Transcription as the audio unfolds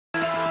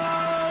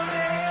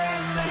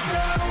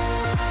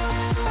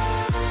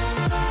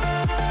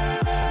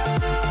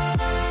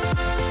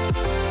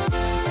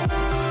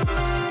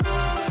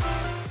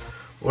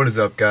What is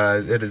up,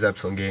 guys? It is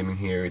Epsilon Gaming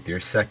here with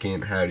your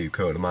second How to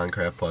Code a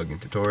Minecraft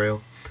Plugin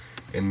tutorial.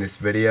 In this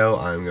video,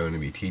 I'm going to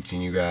be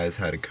teaching you guys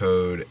how to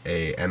code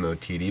a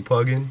MOTD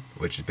plugin,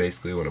 which is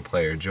basically when a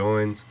player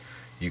joins,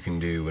 you can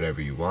do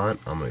whatever you want.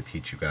 I'm going to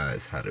teach you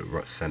guys how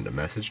to send a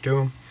message to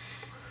them.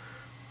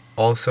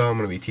 Also, I'm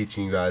going to be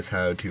teaching you guys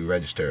how to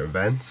register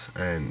events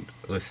and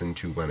listen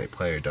to when a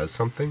player does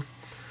something.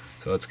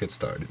 So let's get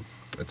started.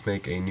 Let's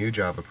make a new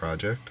Java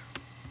project.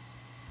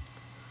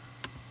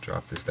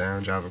 Drop this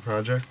down, Java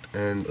project,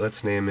 and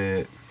let's name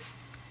it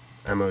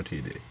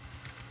MOTD.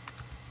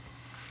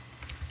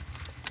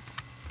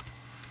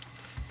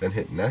 Then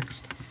hit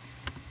next,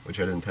 which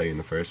I didn't tell you in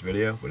the first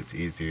video, but it's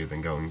easier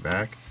than going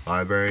back.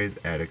 Libraries,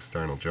 add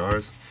external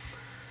jars,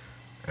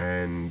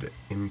 and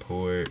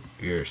import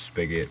your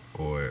spigot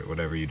or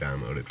whatever you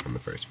downloaded from the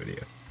first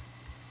video.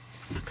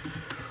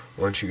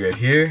 Once you get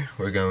here,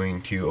 we're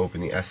going to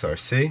open the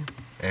SRC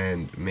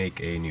and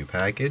make a new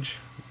package.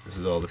 This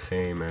is all the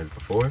same as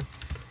before.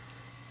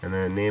 And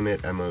then name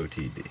it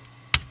MOTD,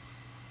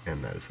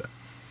 and that is that.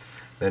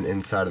 Then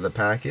inside of the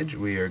package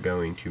we are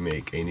going to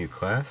make a new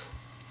class,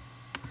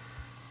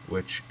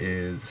 which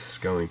is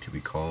going to be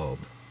called,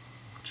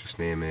 just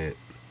name it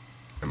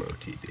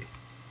MOTD.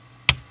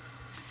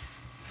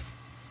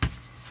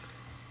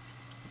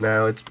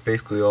 Now it's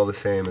basically all the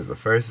same as the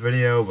first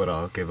video, but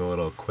I'll give a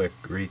little quick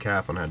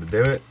recap on how to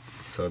do it.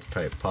 So let's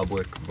type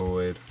public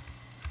void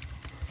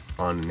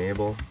on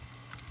enable,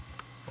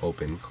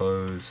 open,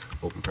 close,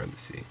 open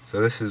parenthesis. So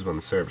this is when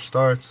the server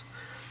starts,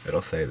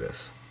 it'll say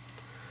this.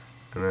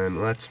 And then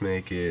let's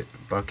make it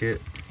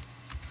bucket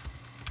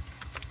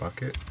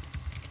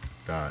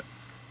dot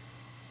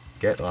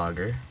get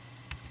logger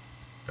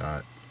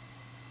dot,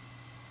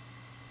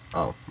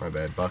 oh my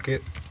bad,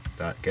 bucket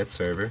dot get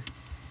server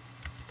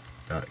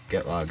dot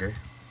get logger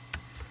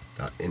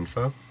dot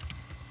info.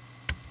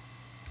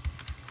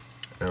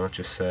 And let's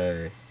just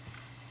say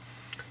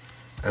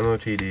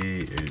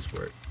MOTD is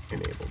work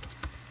enabled.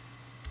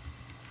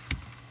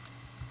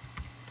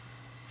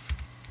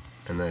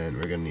 And then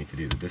we're going to need to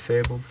do the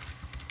disabled.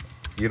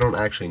 You don't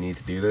actually need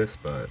to do this,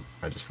 but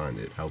I just find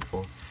it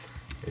helpful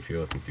if you're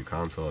looking through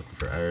console, looking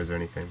for errors or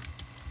anything.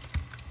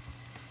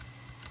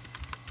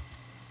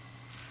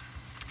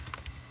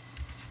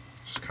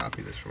 Just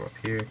copy this from up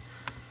here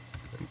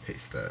and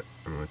paste that.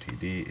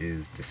 MOTD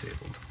is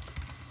disabled.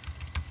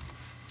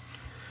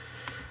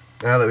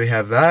 Now that we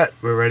have that,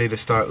 we're ready to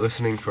start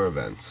listening for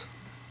events.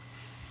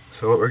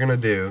 So what we're going to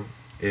do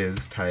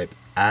is type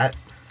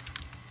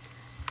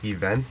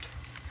 @event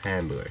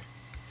handler.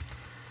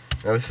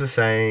 Now this is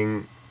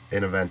saying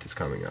an event is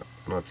coming up.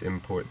 Let's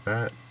import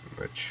that,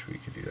 which we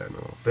could do that in a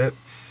little bit.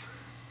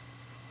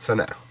 So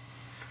now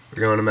we're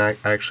going to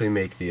actually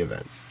make the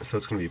event. So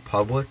it's going to be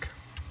public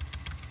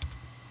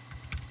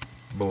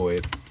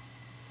void,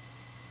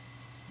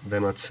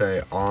 then let's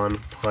say on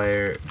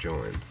player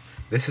join.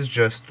 This is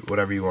just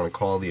whatever you want to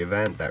call the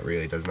event, that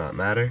really does not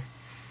matter.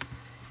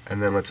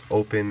 And then let's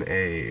open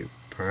a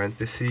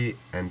parenthesis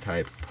and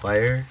type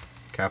player,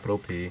 capital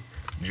P,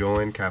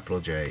 join, capital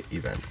J,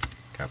 event,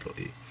 capital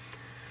E.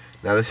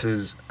 Now this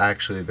is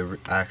actually the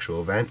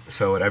actual event,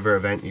 so whatever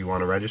event you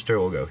want to register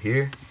will go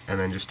here, and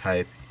then just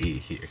type E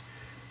here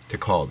to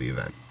call the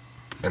event,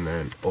 and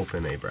then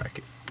open a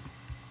bracket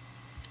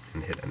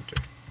and hit enter.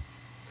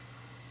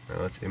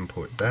 Now let's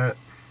import that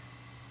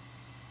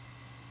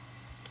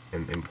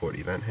and import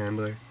event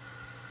handler.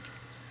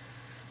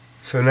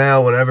 So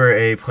now whenever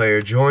a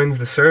player joins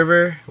the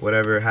server,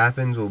 whatever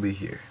happens will be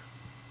here.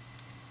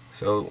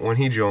 So when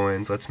he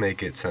joins, let's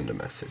make it send a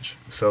message.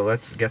 So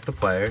let's get the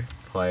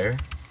player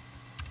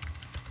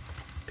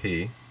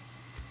P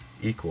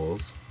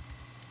equals,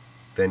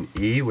 then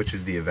E, which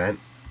is the event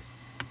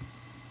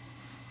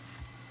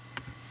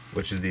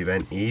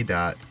E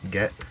dot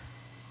get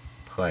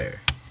player.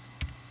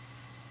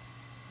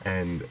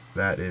 And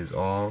that is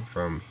all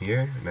from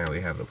here. Now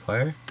we have the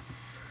player.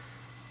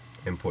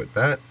 Import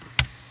that.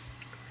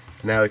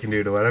 Now we can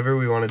do to whatever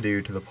we want to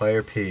do to the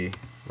player P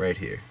right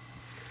here.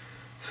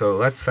 So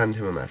let's send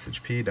him a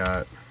message. P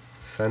dot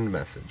send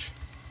message.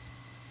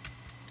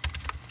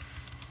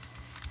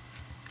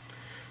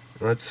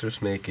 Let's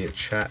just make it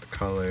chat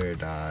color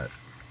dot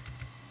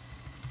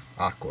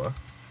aqua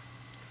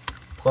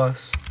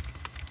plus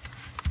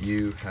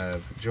you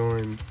have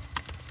joined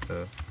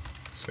the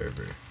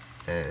server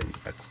and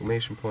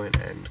exclamation point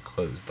and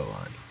close the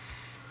line.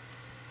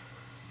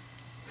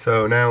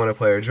 So now when a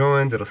player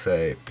joins, it'll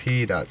say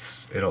P dot,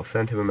 it'll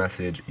send him a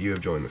message, you have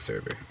joined the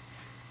server.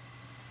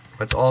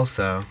 Let's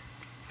also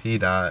P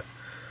dot,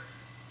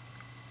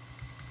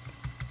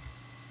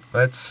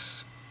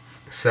 let's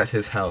set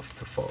his health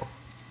to full.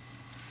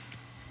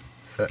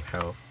 Set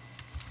health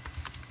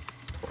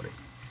 20.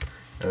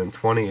 And then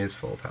 20 is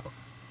full health.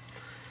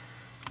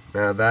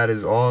 Now that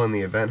is all in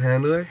the event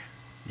handler.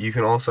 You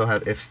can also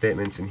have if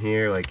statements in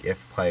here, like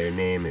if player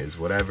name is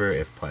whatever,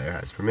 if player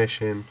has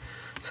permission,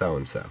 so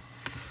and so.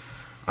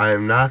 I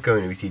am not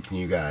going to be teaching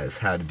you guys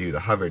how to do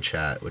the hover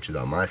chat, which is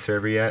on my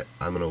server yet.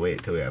 I'm going to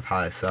wait till we have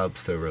high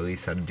subs to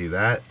release how to do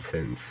that,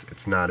 since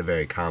it's not a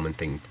very common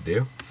thing to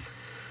do.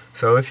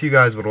 So if you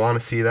guys would want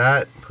to see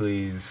that,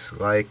 please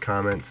like,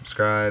 comment,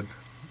 subscribe.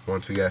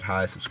 Once we get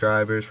high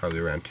subscribers, probably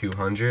around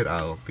 200,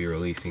 I'll be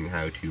releasing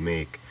how to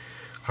make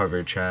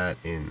hover chat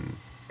in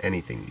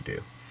anything you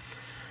do.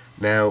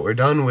 Now, we're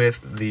done with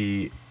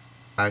the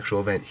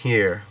actual event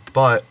here,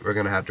 but we're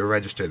going to have to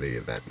register the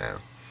event now.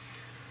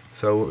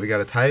 So what we got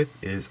to type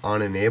is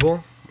on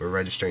enable. We're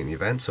registering the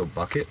event, so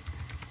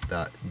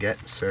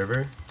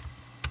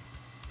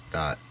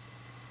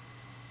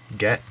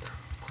bukkit.getServer.get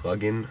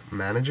plugin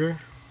manager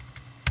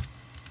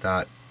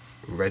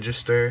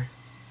 .register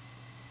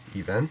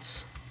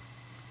events,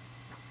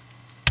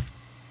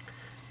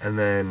 and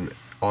then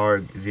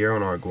arg0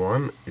 and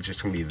arg1, it's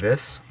just going to be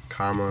this,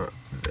 comma,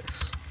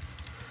 this.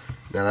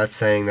 Now that's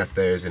saying that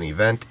there's an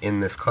event in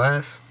this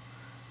class,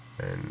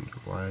 and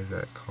why is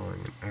that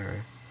calling an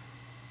error?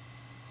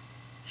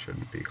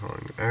 Shouldn't be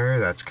calling an error.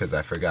 That's because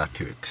I forgot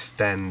to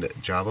extend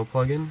Java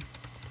plugin,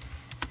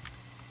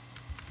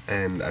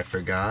 and I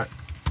forgot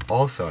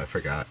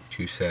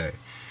to say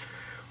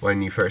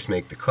when you first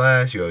make the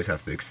class, you always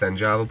have to extend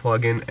Java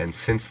plugin, and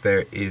since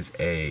there is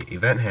a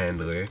event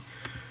handler,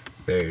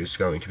 there's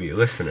going to be a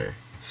listener.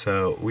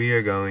 So we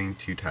are going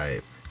to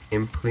type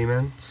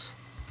implements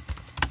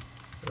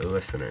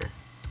listener.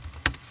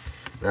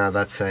 Now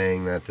that's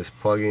saying that this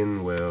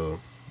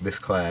this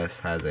class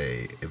has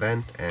a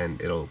event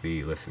and it'll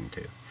be listened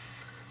to.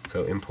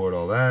 So import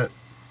all that,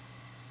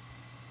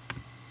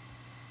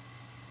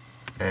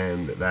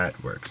 and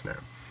that works now.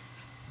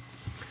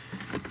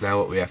 Now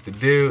what we have to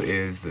do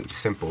is the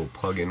simple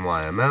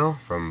Plugin.yml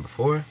from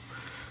before.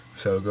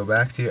 So go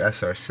back to your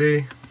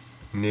src,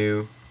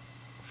 new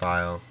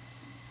file,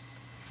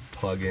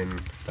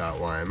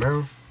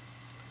 Plugin.yml.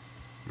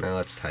 Now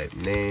let's type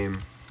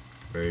name,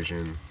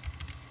 version,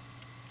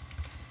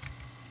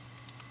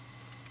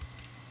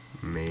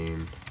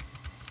 main,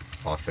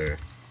 author,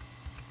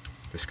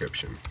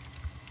 description.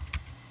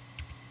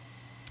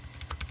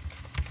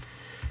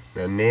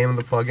 Now name of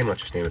the plugin,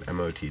 let's just name it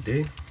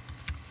MOTD.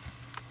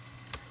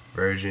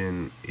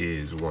 Version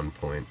is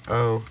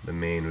 1.0. The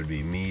main would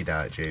be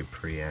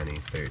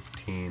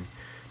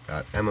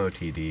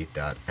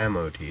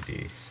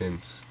me.jpriani13.motd.motd,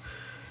 since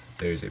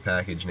there's a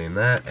package named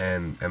that,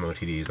 and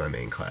MOTD is my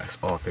main class.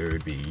 Author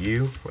would be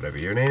you, whatever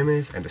your name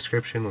is, and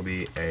description will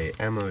be a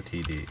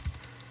MOTD.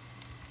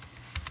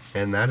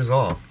 And that is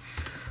all.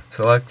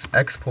 So let's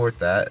export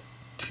that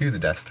to the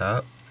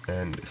desktop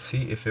and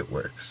see if it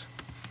works.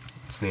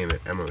 Let's name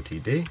it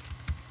MOTD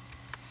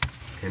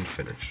and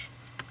finish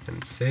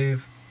and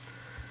save.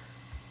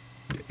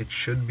 It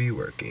should be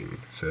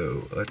working.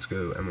 So let's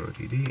go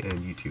MOTD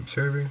and YouTube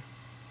server.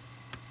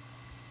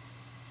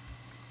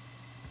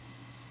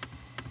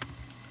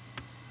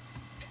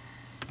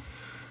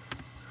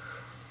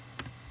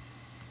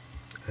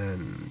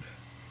 And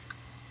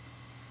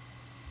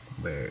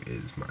where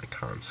is my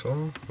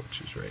console,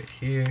 which is right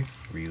here.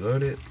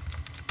 Reload it.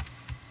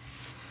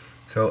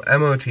 So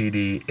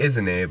MOTD is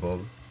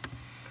enabled.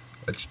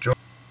 Let's join.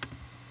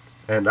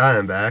 And I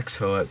am back,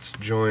 so let's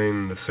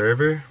join the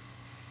server.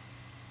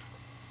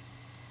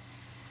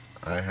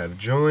 I have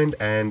joined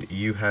and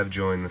you have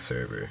joined the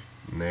server.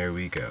 And there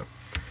we go.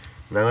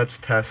 Now let's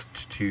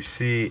test to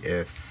see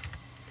if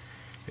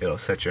it'll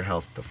set your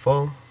health to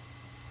full.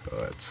 So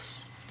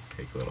let's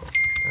take a little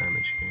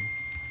damage here.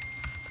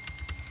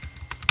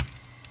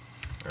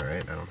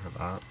 Alright, I don't have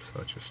op, so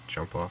let's just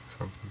jump off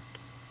something.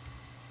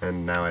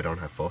 And now I don't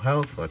have full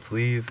health. Let's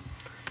leave,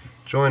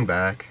 join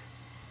back,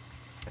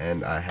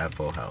 and I have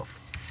full health.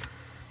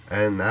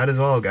 And that is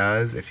all,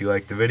 guys. If you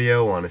liked the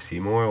video, want to see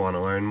more, want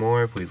to learn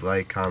more, please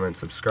like, comment,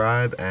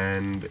 subscribe,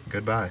 and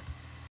goodbye.